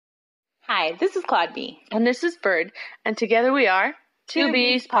Hi, this is Claude B. And this is Bird, and together we are Two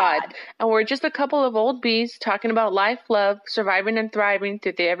Bees Pod. And we're just a couple of old bees talking about life, love, surviving and thriving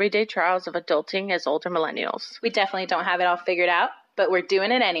through the everyday trials of adulting as older millennials. We definitely don't have it all figured out, but we're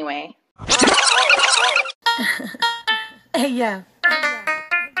doing it anyway. Hey, yeah.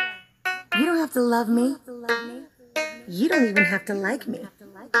 You don't have to love me. You don't even have to like me.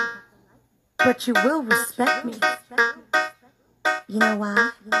 But you will respect me. You know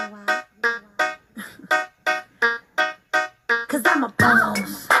why? 'Cause I'm a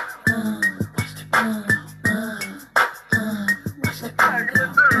boss.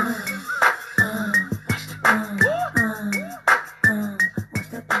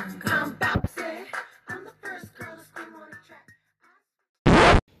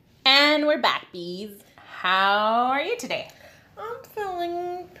 And we're back, bees. How are you today? I'm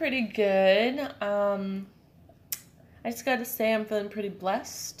feeling pretty good. I just gotta say I'm feeling pretty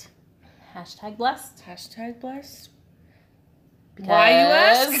blessed. Hashtag blessed. Hashtag blessed. Because... Why, you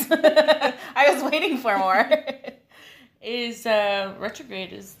ask? I was waiting for more.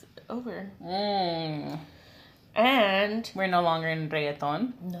 Retrograde is over. And we're no longer in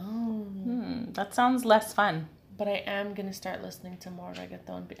reggaeton. No. That sounds less fun. But I am going to start listening to more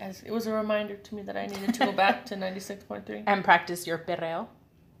reggaeton as it was a reminder to me that I needed to go back to 96.3. And practice your perreo.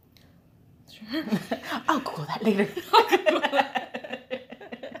 Sure. I'll Google that later.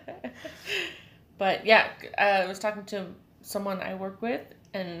 But yeah, I was talking to someone I work with,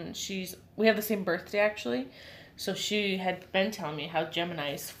 and we have the same birthday actually. So she had been telling me how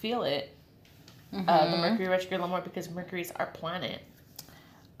Geminis feel it. The Mercury retrograde a lot more because Mercury's our planet.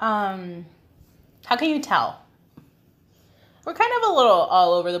 How can you tell? We're kind of a little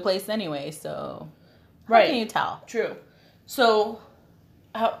all over the place anyway, so how can you tell? True. So,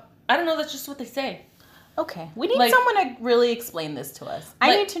 I don't know, that's just what they say. Okay. We need someone to really explain this to us.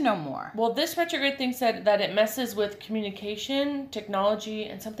 I need to know more. Well, this retrograde thing said that it messes with communication, technology,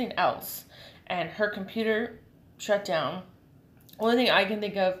 and something else. And her computer shut down. Only thing I can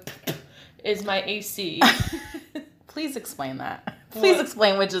think of is my AC. Please explain that. Please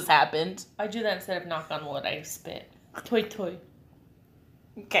explain what just happened. I do that instead of knock on wood. I spit. Toy, toy.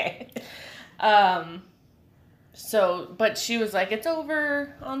 Okay. So, but she was like, it's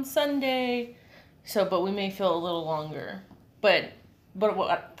over on Sunday. So, but we may feel a little longer. But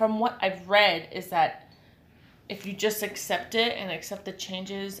from what I've read is that if you just accept it and accept the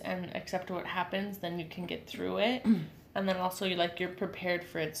changes and accept what happens, then you can get through it. And then also you're prepared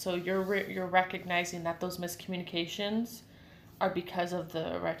for it. So you're recognizing that those miscommunications are because of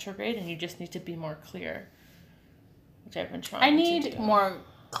the retrograde, and you just need to be more clear, which I've been trying to do. I need more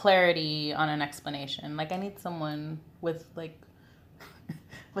clarity on an explanation. I need someone with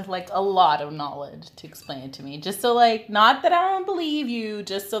a lot of knowledge to explain it to me. Just so not that I don't believe you,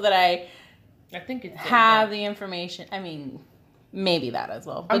 just so that I think it's have the information. I mean, maybe that as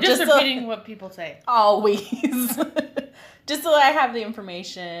well. But I'm just repeating what people say. Always. Just so that I have the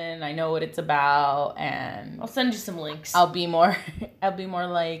information, I know what it's about, and I'll send you some links. I'll be more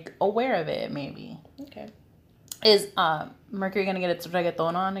aware of it, maybe. Okay. Is Mercury gonna get its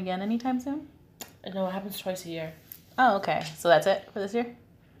reggaeton on again anytime soon? No, it happens twice a year. Oh, okay. So that's it for this year?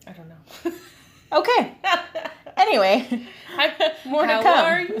 I don't know. Okay. Anyway, more to come. How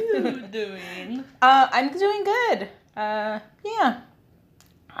are you doing? I'm doing good. Yeah.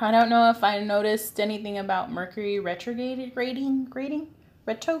 I don't know if I noticed anything about Mercury retrograding.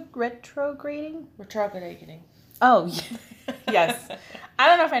 Oh, yes. I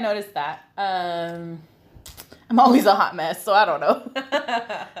don't know if I noticed that. I'm always a hot mess, so I don't know.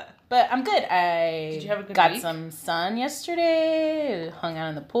 But I'm good. Did you have a good got week? some sun yesterday. Hung out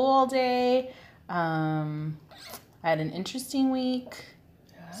in the pool all day. I had an interesting week.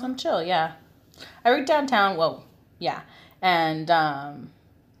 Yeah. So I'm chill, yeah. I work downtown. Well, yeah. And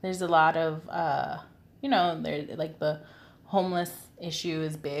there's a lot of, the homeless issue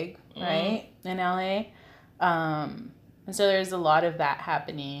is big, right, in LA. And so there's a lot of that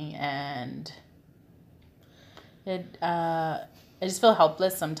happening, and I just feel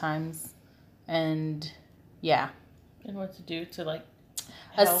helpless sometimes, and yeah. And what to do to help?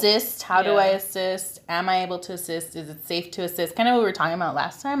 Assist. How do I assist? Am I able to assist? Is it safe to assist? Kind of what we were talking about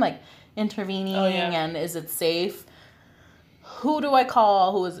last time, intervening, and is it safe? Who do I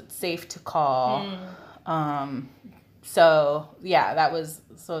call? Who is it safe to call? So yeah,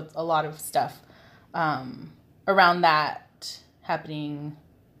 it's a lot of stuff around that happening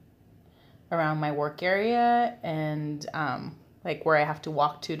around my work area, and where I have to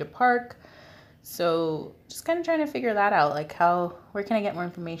walk to park. So just kind of trying to figure that out, where can I get more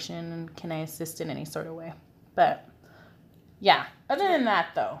information, and can I assist in any sort of way? But yeah, Other than that,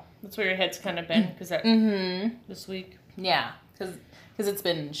 though. That's where your head's kind of been, because this week. Yeah, because it's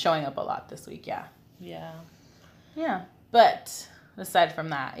been showing up a lot this week, yeah. Yeah. Yeah, but aside from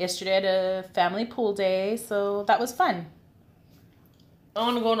that, yesterday I had a family pool day, so that was fun. I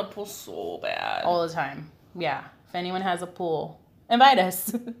want to go in a pool so bad. All the time. Yeah. If anyone has a pool, invite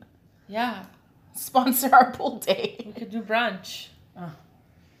us. Yeah. Sponsor our pool day. We could do brunch.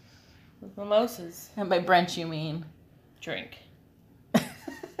 With mimosas. And by brunch, you mean? Drink.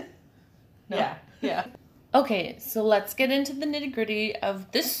 No. Yeah. Yeah. Okay, so let's get into the nitty gritty of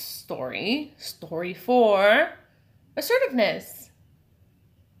this story. Story 4. Assertiveness.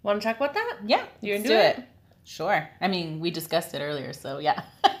 Want to talk about that? Yeah. You let's into do it? Sure. I mean, we discussed it earlier, so yeah.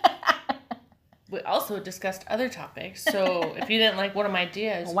 We also discussed other topics, so if you didn't like one of my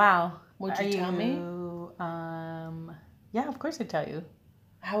ideas, Wow. would you tell me? Yeah, of course I'd tell you.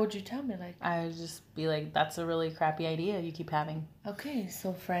 How would you tell me? Like, I would just be like, that's a really crappy idea you keep having. okay,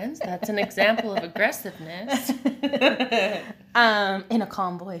 so friends, that's an example of aggressiveness. In a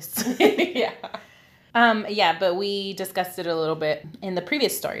calm voice. Yeah. Yeah, but we discussed it a little bit in the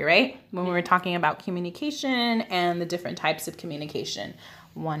previous story, right? When we were talking about communication and the different types of communication.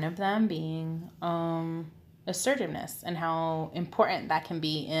 One of them being assertiveness and how important that can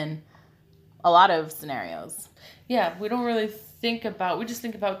be in a lot of scenarios. Yeah, we don't really we just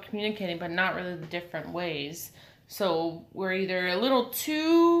think about communicating, but not really the different ways. So we're either a little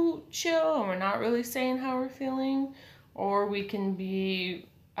too chill and we're not really saying how we're feeling, or we can be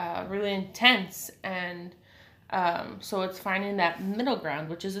really intense. And so it's finding that middle ground,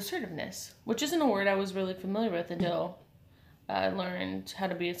 which is assertiveness, which isn't a word I was really familiar with until I learned how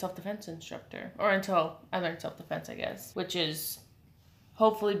to be a self-defense instructor, or until I learned self-defense, I guess, which is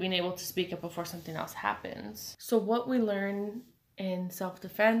hopefully being able to speak up before something else happens. So what we learn in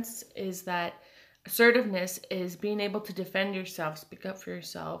self-defense is that assertiveness is being able to defend yourself, speak up for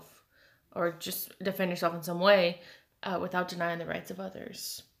yourself, or just defend yourself in some way without denying the rights of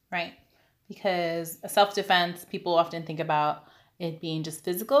others. Right. Because self-defense, people often think about it being just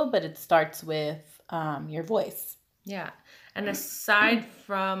physical, but it starts with your voice. Yeah. And aside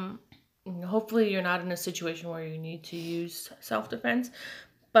from, hopefully you're not in a situation where you need to use self-defense,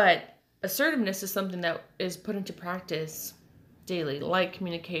 but assertiveness is something that is put into practice daily, like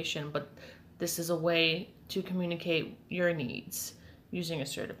communication, but this is a way to communicate your needs using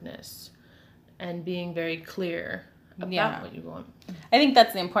assertiveness and being very clear about what you want. I think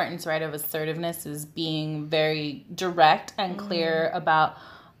that's the importance, right, of assertiveness, is being very direct and clear about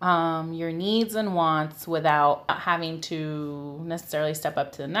your needs and wants without having to necessarily step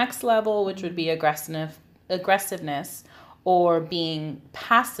up to the next level, which would be aggressiveness, or being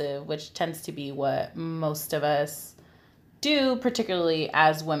passive, which tends to be what most of us do, particularly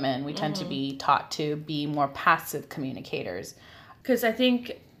as women. We tend to be taught to be more passive communicators. Because I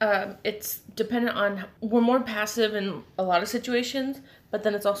think it's dependent on, we're more passive in a lot of situations, but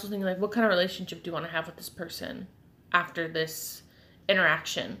then it's also thinking like, what kind of relationship do you want to have with this person after this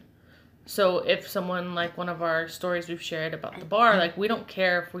interaction? So if someone, like one of our stories we've shared about the bar, like we don't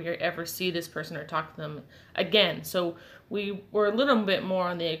care if we ever see this person or talk to them again. So we were a little bit more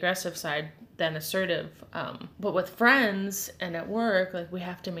on the aggressive side than assertive. But with friends and at work, like we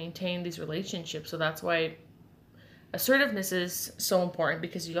have to maintain these relationships. So that's why assertiveness is so important,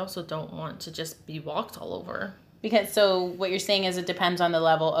 because you also don't want to just be walked all over. Because so what you're saying is it depends on the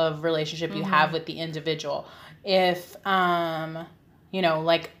level of relationship you have with the individual. If,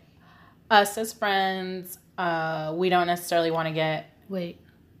 like us as friends, we don't necessarily want to get... Wait,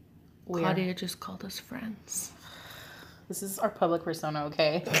 Claudia just called us friends. This is our public persona,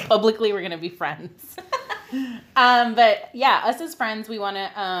 okay? Publicly, we're going to be friends. But yeah, us as friends, we want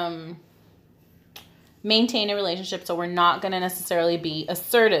to maintain a relationship, so we're not going to necessarily be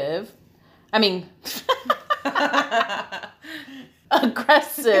assertive. I mean,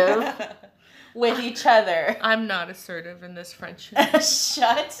 aggressive with each other. I'm not assertive in this friendship.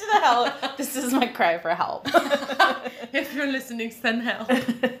 Shut the hell up. This is my cry for help. If you're listening, send help.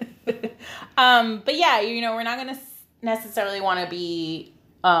 But yeah, we're not going to necessarily want to be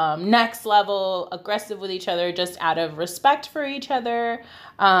next level aggressive with each other, just out of respect for each other,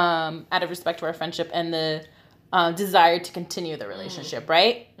 out of respect to our friendship and the desire to continue the relationship,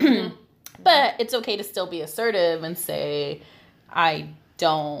 right? But it's okay to still be assertive and say, I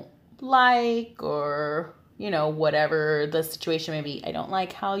don't like, or, whatever the situation may be. I don't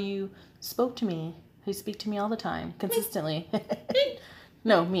like how you spoke to me. You speak to me all the time, consistently.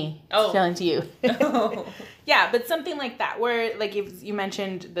 No, me. Oh. Telling to you. Oh. Yeah, but something like that, where, like, if you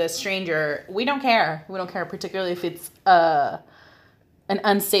mentioned the stranger, we don't care. We don't care, particularly if it's an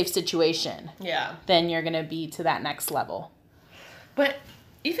unsafe situation. Yeah. Then you're going to be to that next level. But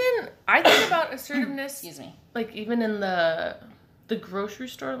even I think about assertiveness, Excuse me. like even in the grocery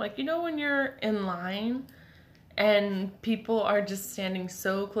store, like you know when you're in line and people are just standing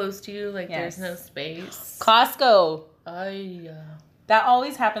so close to you, like Yes. there's no space. Costco. Yeah. That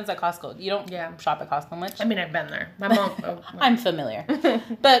always happens at Costco. You don't Yeah. shop at Costco much? I mean, I've been there. My mom. I'm familiar.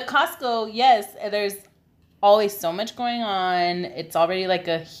 But Costco, yes, there's always so much going on. It's already like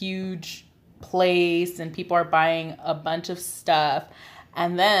a huge place and people are buying a bunch of stuff.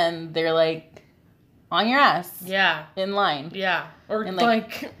 And then they're like on your ass Yeah. in line. Yeah. Or And,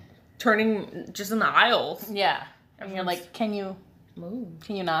 like turning just in the aisles. Yeah. And you're like, can you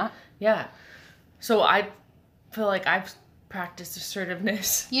not? Yeah. So I feel like I've practiced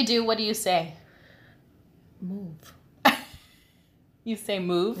assertiveness. You do. What do you say? Move. You say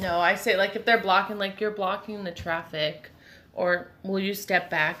move? No, I say like if they're blocking, like you're blocking the traffic, or will you step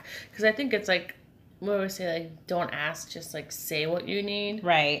back? Because I think it's like, what do I say? Like, don't ask, just like say what you need.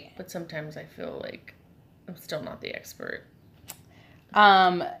 Right. But sometimes I feel like I'm still not the expert.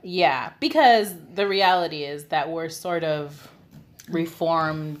 Yeah, because the reality is that we're sort of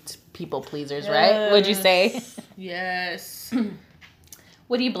reformed people pleasers, right? Would you say? Yes.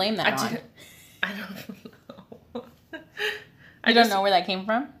 What do you blame that on? I don't know. You don't know where that came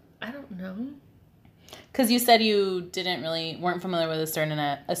from? I don't know. Because you said you weren't familiar with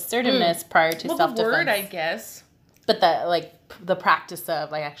assertiveness prior to Well, self-defense. the word, I guess. But the practice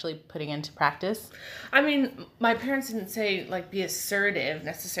of like actually putting into practice. I mean, my parents didn't say like be assertive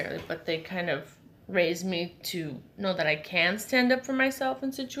necessarily, but they kind of raised me to know that I can stand up for myself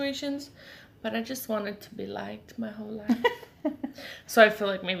in situations. But I just wanted to be liked my whole life. So I feel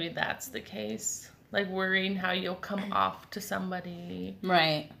like maybe that's the case. Like worrying how you'll come off to somebody.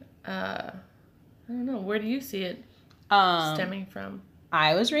 Right. I don't know. Where do you see it stemming from?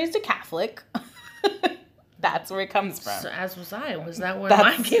 I was raised a Catholic. That's where it comes from. So, as was I. Was that where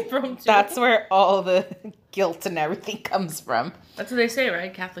mine came from too? That's where all the guilt and everything comes from. That's what they say,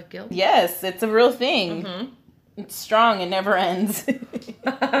 right? Catholic guilt? Yes, it's a real thing. Mm-hmm. It's strong. It never ends.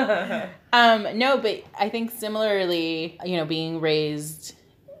 No, but I think similarly, being raised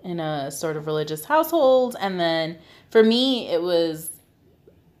in a sort of religious household, and then for me, it was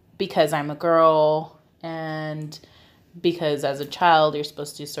because I'm a girl, and because as a child, you're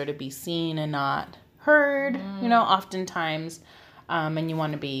supposed to sort of be seen and not heard, oftentimes, and you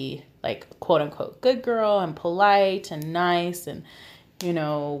want to be like quote unquote good girl and polite and nice, and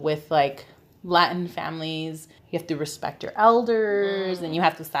with like Latin families, you have to respect your elders and you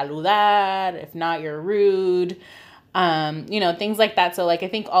have to saludar. If not, you're rude. Things like that. So like I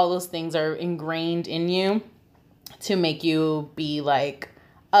think all those things are ingrained in you to make you be like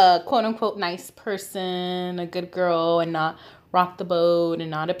a quote unquote nice person, a good girl, and not rock the boat and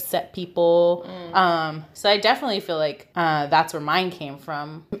not upset people. So I definitely feel like that's where mine came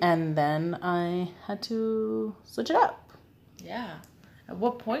from. And then I had to switch it up. Yeah. At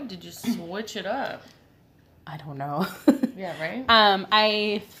what point did you switch it up? I don't know. Yeah, right?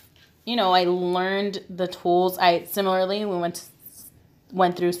 I learned the tools. We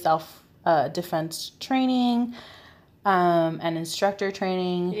went through self-defense training and instructor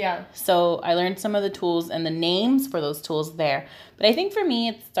training. Yeah. So I learned some of the tools and the names for those tools there. But I think for me,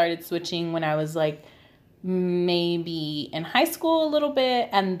 it started switching when I was like maybe in high school a little bit,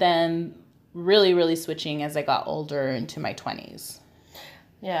 and then really, really switching as I got older into my 20s.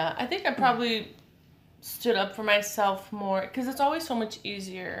 Yeah, I think I probably stood up for myself more because it's always so much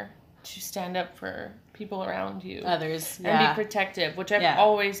easier to stand up for people around you. Others, and yeah. be protective, which I've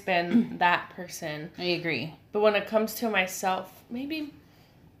always been that person. I agree. But when it comes to myself, maybe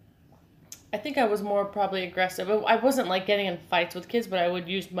I think I was more probably aggressive. I wasn't like getting in fights with kids, but I would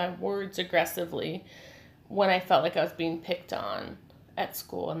use my words aggressively when I felt like I was being picked on at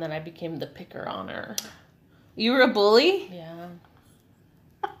school, and then I became the picker-oner. You were a bully? Yeah.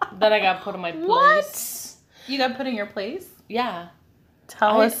 Then I got put in my place. What? You got put in your place? Yeah.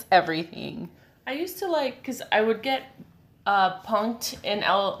 Tell us everything. I used to because I would get punked in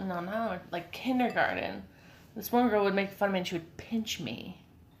kindergarten. This one girl would make fun of me and she would pinch me.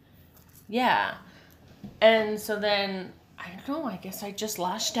 Yeah. And so then, I don't know, I guess I just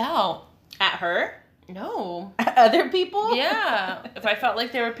lashed out. At her? No. At other people? Yeah. If I felt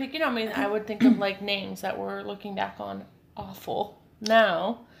like they were picking on me, I would think of names that were looking back on awful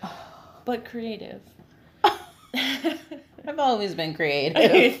now, but creative. I've always been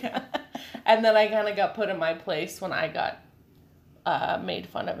creative. Yeah. And then I kind of got put in my place when I got made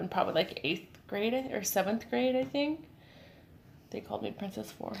fun of in probably 8th grade or 7th grade, I think. They called me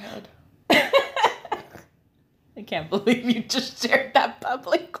Princess Forehead. I can't believe you just shared that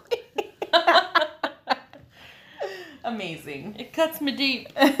publicly. Amazing. It cuts me deep.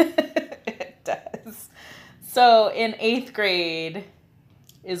 It does. So in 8th grade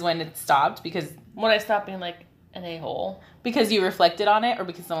is when it stopped When I stopped being like an a-hole. because you reflected on it, or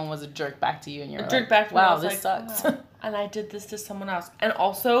because someone was a jerk back to you and you're A like, jerk back to me. I wow, was this like, sucks. wow. And I did this to someone else. And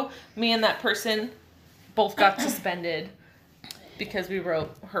also, me and that person both got suspended because we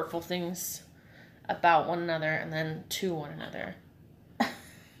wrote hurtful things about one another and then to one another.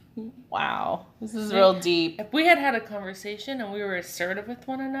 Wow. This is real deep. If we had had a conversation and we were assertive with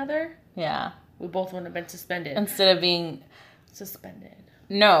one another, Yeah. we both wouldn't have been suspended. Instead of being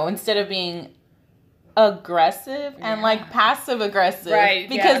aggressive and like passive aggressive. Right.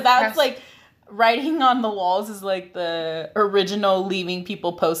 Because that's like writing on the walls is like the original leaving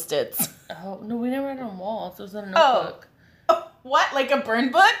people Post-its. Oh, no, we never had it on walls. It was in a notebook. Oh, what? Like a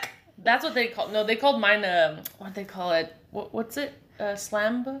burn book? That's what they called. No, they called mine what they call it? What's it? A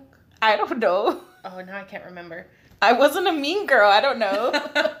slam book? I don't know. Oh, now I can't remember. I wasn't a mean girl. I don't know.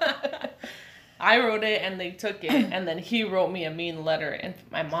 I wrote it and they took it, and then he wrote me a mean letter, and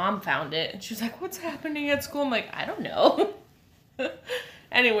my mom found it, and she was like, "What's happening at school?" I'm like, "I don't know."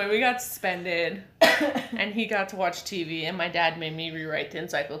 Anyway, we got suspended, and he got to watch TV, and my dad made me rewrite the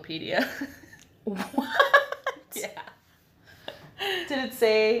encyclopedia. What? Yeah. Did it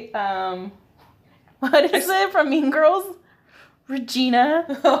say, what is it from Mean Girls? Regina?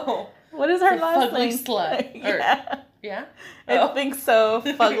 Oh. What is her The last fugly name? slut. Yeah. Yeah? I think so.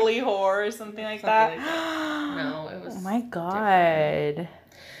 Fugly whore or something like that. Something like No, it was Oh my god.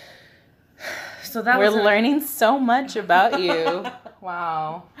 So that We're was learning so much about you.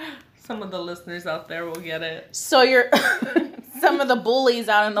 Wow. Some of the listeners out there will get it. So you're some of the bullies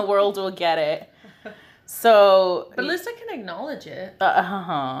out in the world will get it. So But at least I can acknowledge it,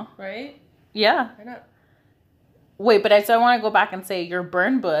 uh-huh. right? Yeah. Why not? Wait, but I want to go back and say your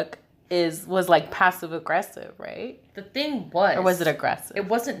burn book was like passive aggressive, right? The thing was... Or was it aggressive? It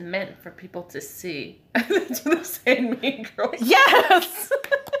wasn't meant for people to see. That's what I'm saying, Mean Girls. Yes!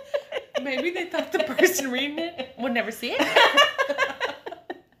 Maybe they thought the person reading it would never see it.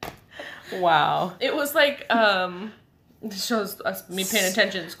 Wow. It was like, this shows us me paying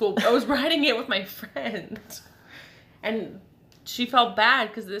attention in school. I was writing it with my friend. And she felt bad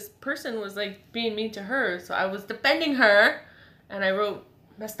because this person was like being mean to her. So I was defending her. And I wrote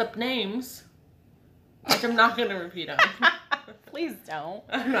messed up names, which I'm not going to repeat on. Please don't.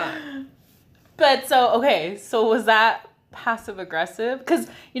 I'm not. But so, okay, so was that passive aggressive? Because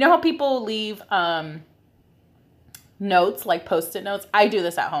you know how people leave notes, like Post-it notes? I do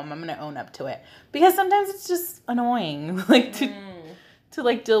this at home. I'm going to own up to it. Because sometimes it's just annoying, like to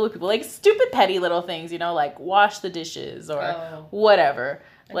like deal with people. Like stupid petty little things, you know, like wash the dishes or whatever.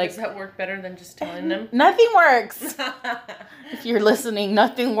 And like, does that work better than just telling them? Nothing works. If you're listening,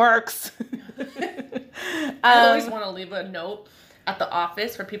 nothing works. I always want to leave a note at the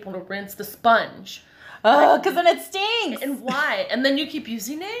office for people to rinse the sponge. Oh, because then it stinks. And why? And then you keep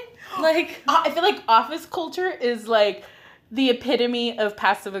using it? Like, I feel like office culture is like the epitome of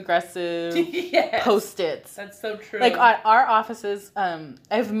passive aggressive yes. Post-its. That's so true. Like our offices,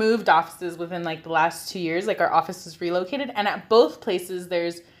 I've moved offices within like the last 2 years. Like our office is relocated, and at both places,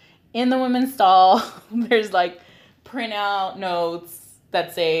 there's in the women's stall, there's like printout notes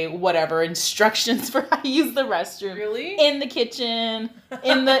that say whatever instructions for how to use the restroom. Really? In the kitchen,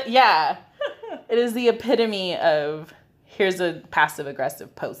 yeah. It is the epitome of here's a passive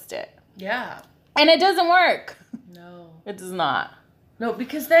aggressive Post-it. Yeah. And it doesn't work. No. It does not. No,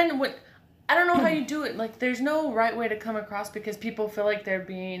 because then when I don't know how you do it. Like, there's no right way to come across because people feel like they're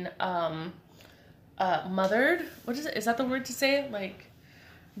being mothered. What is it? Is that the word to say it? Like,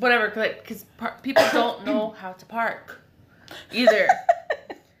 whatever. Because people don't know how to park either.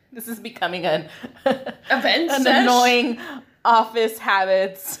 This is becoming an Event annoying office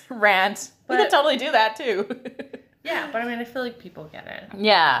habits rant. We But- could totally do that too. Yeah, but I mean, I feel like people get it.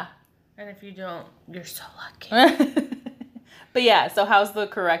 Yeah. And if you don't, you're so lucky. But yeah, so how's the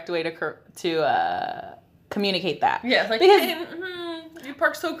correct way to communicate that? Yeah, like, because hey, you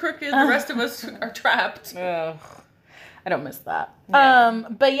park so crooked, the rest of us are trapped. ugh, I don't miss that. Yeah.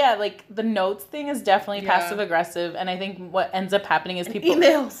 But yeah, like the notes thing is definitely Yeah. passive aggressive, and I think what ends up happening is people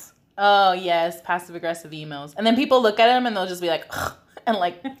Emails. Oh yes, passive aggressive emails, and then people look at them and they'll just be like, ugh, and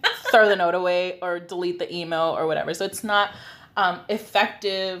like throw the note away or delete the email or whatever. So it's not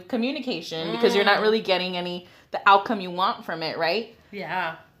effective communication because you're not really getting the outcome you want from it, right?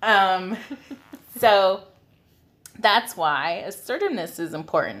 Yeah. So that's why assertiveness is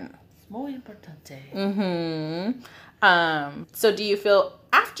important. Muy importante. So do you feel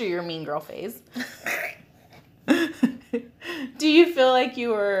after your mean girl phase, do you feel like you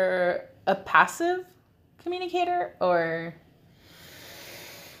were a passive communicator, or?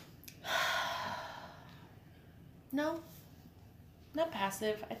 No, not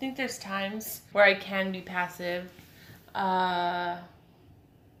passive. I think there's times where I can be passive. But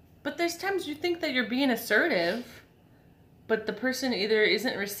there's times you think that you're being assertive, but the person either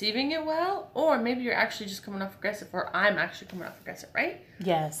isn't receiving it well, or maybe you're actually just coming off aggressive, or I'm actually coming off aggressive, right?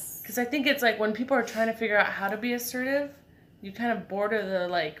 Yes. Because I think it's like when people are trying to figure out how to be assertive, you kind of border the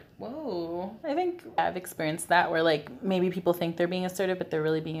like, whoa. I think I've experienced that where like maybe people think they're being assertive, but they're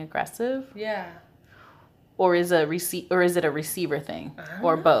really being aggressive. Yeah. Or is it a receiver thing,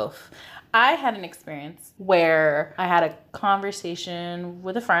 or both? I had an experience where I had a conversation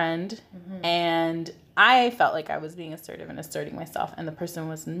with a friend, and I felt like I was being assertive and asserting myself, and the person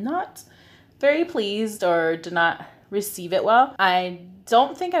was not very pleased or did not receive it well. I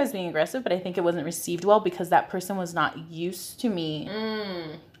don't think I was being aggressive, but I think it wasn't received well because that person was not used to me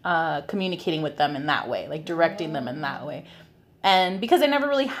communicating with them in that way, like directing them in that way. And because I never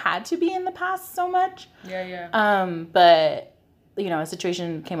really had to be in the past so much. Yeah. But, you know, a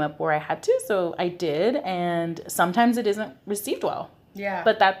situation came up where I had to, so I did. And sometimes it isn't received well. Yeah.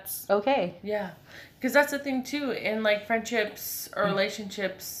 But that's okay. Yeah. Because that's the thing, too, in, like, friendships or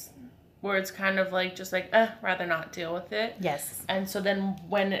relationships where it's kind of, like, just like, rather not deal with it. Yes. And so then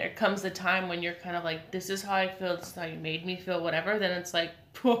when it comes the time when you're kind of like, this is how I feel, this is how you made me feel, whatever, then it's like,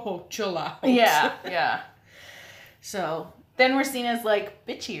 whoa, chill out. Yeah. So... Then we're seen as, like,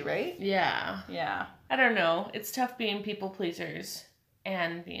 bitchy, right? Yeah. Yeah. I don't know. It's tough being people pleasers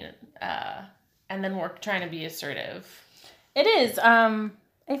and being, and then we're trying to be assertive. It is. I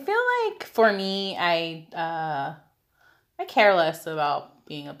feel like for me, I care less about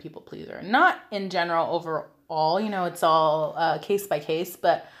being a people pleaser. Not in general overall, you know, it's all case by case,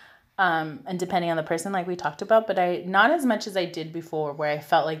 but and depending on the person, like we talked about, but I not as much as I did before, where I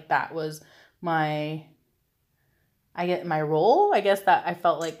felt like that was my role. I guess that I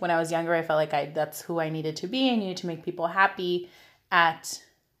felt like when I was younger, I felt like that's who I needed to be. I needed to make people happy at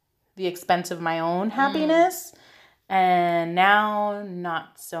the expense of my own happiness. And now,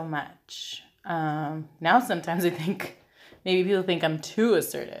 not so much. Now sometimes I think maybe people think I'm too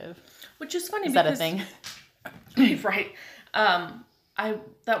assertive. Which is funny Is because... that a thing? Right.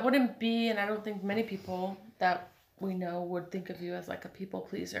 That wouldn't be, and I don't think many people that we know would think of you as like a people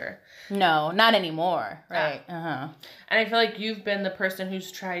pleaser. No, not anymore. Right. And I feel like you've been the person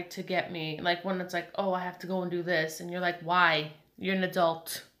who's tried to get me, like when it's like, oh, I have to go and do this. And you're like, why? You're an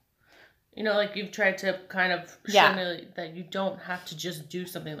adult. You know, like you've tried to kind of show me that you don't have to just do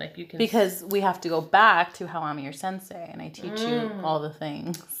something, like you can. Because we have to go back to how I'm your sensei and I teach you all the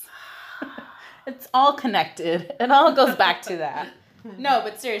things. It's all connected. It all goes back to that. No,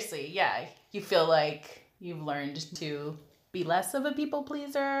 but seriously, yeah. You feel like you've learned to be less of a people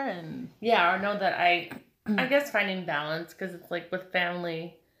pleaser and... Yeah, or know that I guess finding balance, because it's like with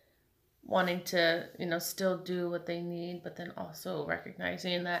family, wanting to, you know, still do what they need, but then also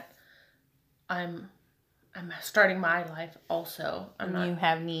recognizing that I'm starting my life also. You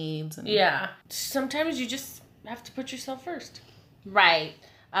have needs. And... Yeah. Sometimes you just have to put yourself first. Right.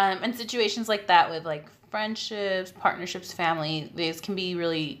 And situations like that with like friendships, partnerships, family, these can be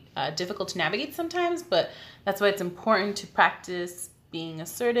really difficult to navigate sometimes, but that's why it's important to practice being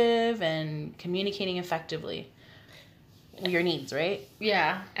assertive and communicating effectively your needs, right?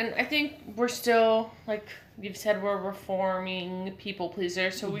 Yeah. And I think we're still, like you've said, we're reforming people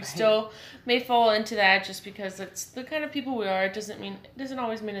pleasers, so we still may fall into that just because it's the kind of people we are. It doesn't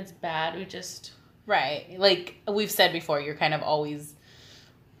always mean it's bad. We just... Right. Like we've said before, you're kind of always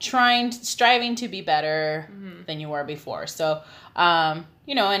striving to be better than you were before. So,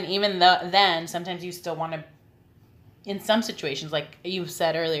 you know, and even then, sometimes you still want to, in some situations, like you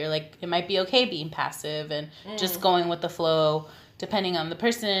said earlier, like it might be okay being passive and just going with the flow, depending on the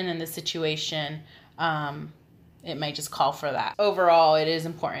person and the situation. It might just call for that. Overall, it is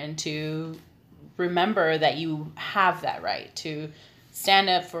important to remember that you have that right to stand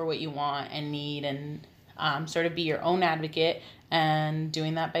up for what you want and need and sort of be your own advocate, and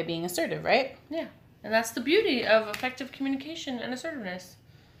doing that by being assertive, right? Yeah. And that's the beauty of effective communication and assertiveness.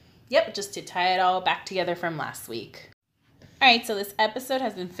 Yep, just to tie it all back together from last week. All right, so this episode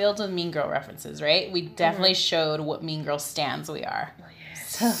has been filled with Mean Girl references, right? We definitely showed what Mean Girl stands we are. Oh,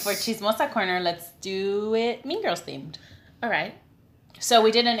 yes. So for Chismosa Corner, let's do it Mean Girls themed. All right. So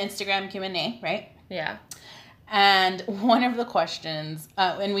we did an Instagram Q&A, right? Yeah. And one of the questions,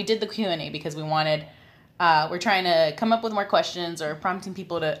 and we did the Q&A because we wanted... we're trying to come up with more questions or prompting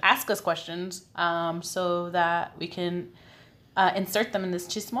people to ask us questions so that we can insert them in this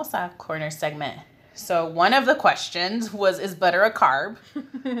Chismosa Corner segment. So one of the questions was, is butter a carb?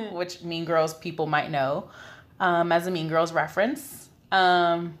 Which Mean Girls people might know as a Mean Girls reference.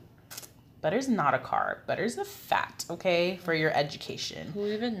 Butter's not a carb. Butter's a fat, okay, for your education. Who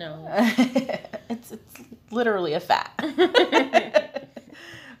even knows? It's literally a fat.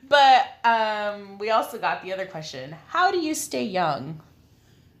 But we also got the other question. How do you stay young?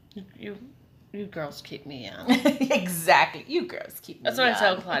 You girls keep me young. Exactly. You girls keep me That's young. what I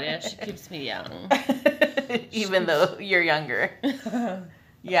tell Claudia. She keeps me young. Even though you're younger.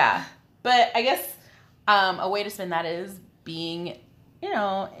 Yeah. But I guess a way to spin that is being, in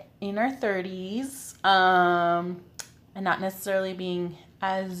our 30s and not necessarily being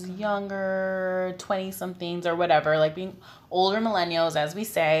as younger 20-somethings or whatever, like being older millennials, as we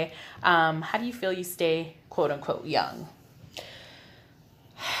say. How do you feel you stay, quote unquote, young?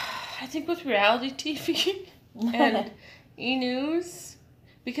 I think with reality TV and e-news,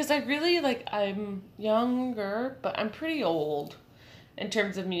 because I really, I'm younger, but I'm pretty old in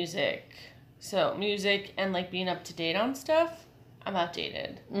terms of music. So music and, being up to date on stuff, I'm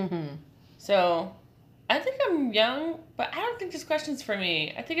outdated. Mm-hmm. So I think I'm young, but I don't think this question's for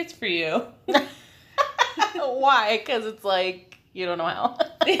me. I think it's for you. Why? Because it's you don't know how.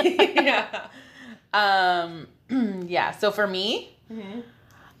 Yeah. Yeah. So for me, Mm-hmm.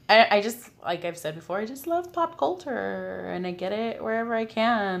 I just, like I've said before, I just love pop culture, and I get it wherever I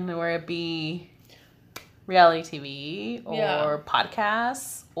can, where it be reality TV or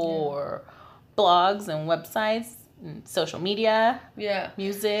podcasts or blogs and websites and social media,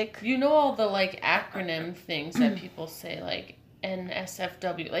 music. You know all the acronym things that people say,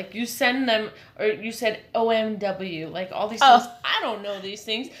 NSFW. You send them, or you said OMW, all these things. I don't know these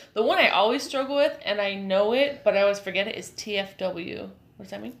things. The one I always struggle with, and I know it, but I always forget it, is TFW. What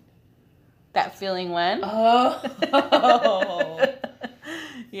does that mean? That feeling when? Oh.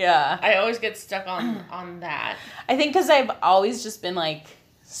 Yeah. I always get stuck on that. I think because I've always just been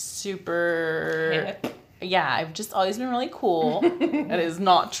super... Hip. Yeah, I've just always been really cool. That is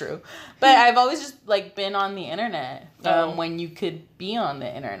not true. But I've always just been on the internet when you could be on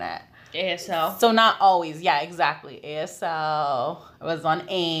the internet. ASL. So not always. Yeah, exactly. ASL. I was on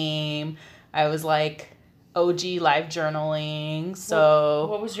AIM. I was OG live journaling. So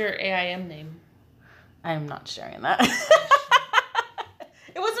what was your AIM name? I'm not sharing that.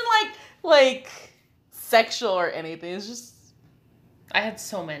 It wasn't sexual or anything. It's just I had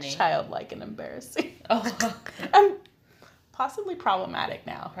so many. Childlike and embarrassing. Oh. I'm possibly problematic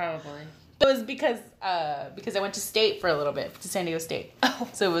now. Probably. It was because I went to state for a little bit, to San Diego State. Oh.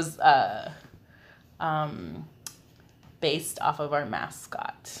 So it was based off of our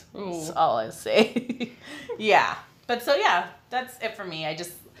mascot. Ooh. That's all I say. Yeah. But so yeah, that's it for me. I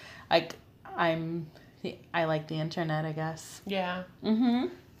just I like the internet, I guess. Yeah. Mm-hmm.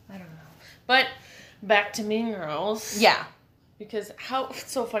 I don't know. But back to Mean Girls. Yeah. Because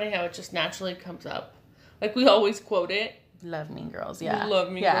it's so funny how it just naturally comes up. We always quote it. Love Mean Girls, yeah.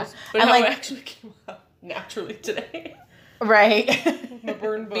 Love Mean yeah. Girls. But how it actually came up naturally today. Right. My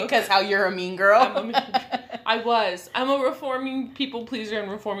burn book. Because how you're a mean girl. I'm a reforming people pleaser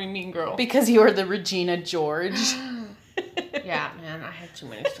and reforming mean girl. Because you were the Regina George. Yeah, man, I had too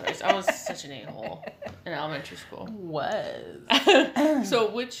many stories. I was such an a-hole in elementary school. Was.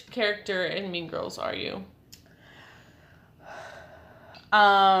 So which character in Mean Girls are you?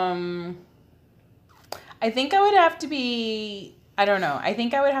 I think I would have to be, I don't know. I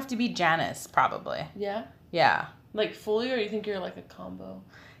think I would have to be Janice, probably. Yeah? Yeah. Fully, or you think you're a combo?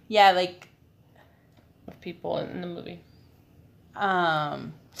 Yeah, of people in the movie.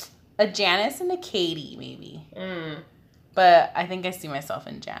 A Janice and a Katie, maybe. Mm. But I think I see myself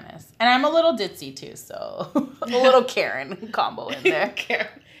in Janice. And I'm a little ditzy, too, so a little Karen combo in there. Karen.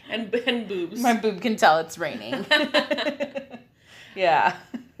 And boobs. My boob can tell it's raining. Yeah.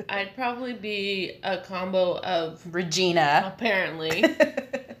 I'd probably be a combo of Regina. Apparently.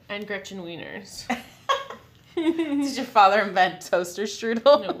 And Gretchen Wieners. Did your father invent toaster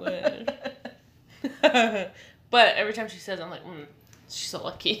strudel? No way. But every time she says it, I'm like, she's so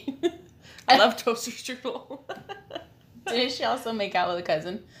lucky. I love toaster strudel. Didn't she also make out with a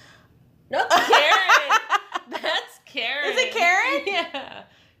cousin? No, that's Karen. That's Karen. Is it Karen? Yeah.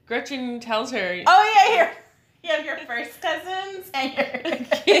 Gretchen tells her. Oh, yeah, you have your first cousins and your...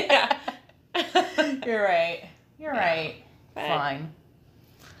 Yeah. You're right. You're right. Right. Fine.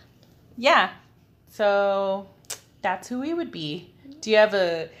 Yeah. So that's who we would be. Do you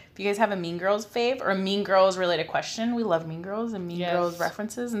guys have a Mean Girls fave or a Mean Girls related question? We love Mean Girls and Mean Girls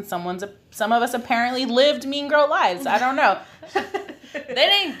references, and some of us apparently lived Mean Girl lives. I don't know. They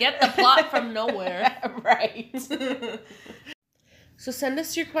didn't get the plot from nowhere. Right. So send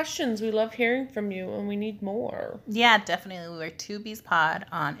us your questions. We love hearing from you, and we need more. Yeah, definitely. We're 2Bs Pod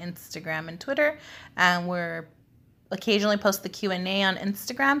on Instagram and Twitter, and we're occasionally post the Q&A on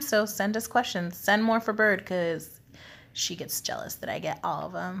Instagram, so send us questions. Send more for Bird, because she gets jealous that I get all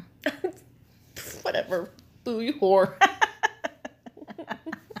of them. Whatever. Boo, you whore.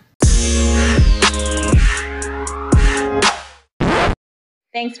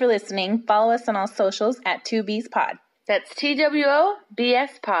 Thanks for listening. Follow us on all socials at 2Bs Pod. That's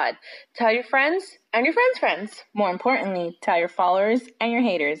TWOBS Pod. Tell your friends and your friends' friends. More importantly, tell your followers and your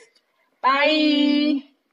haters. Bye!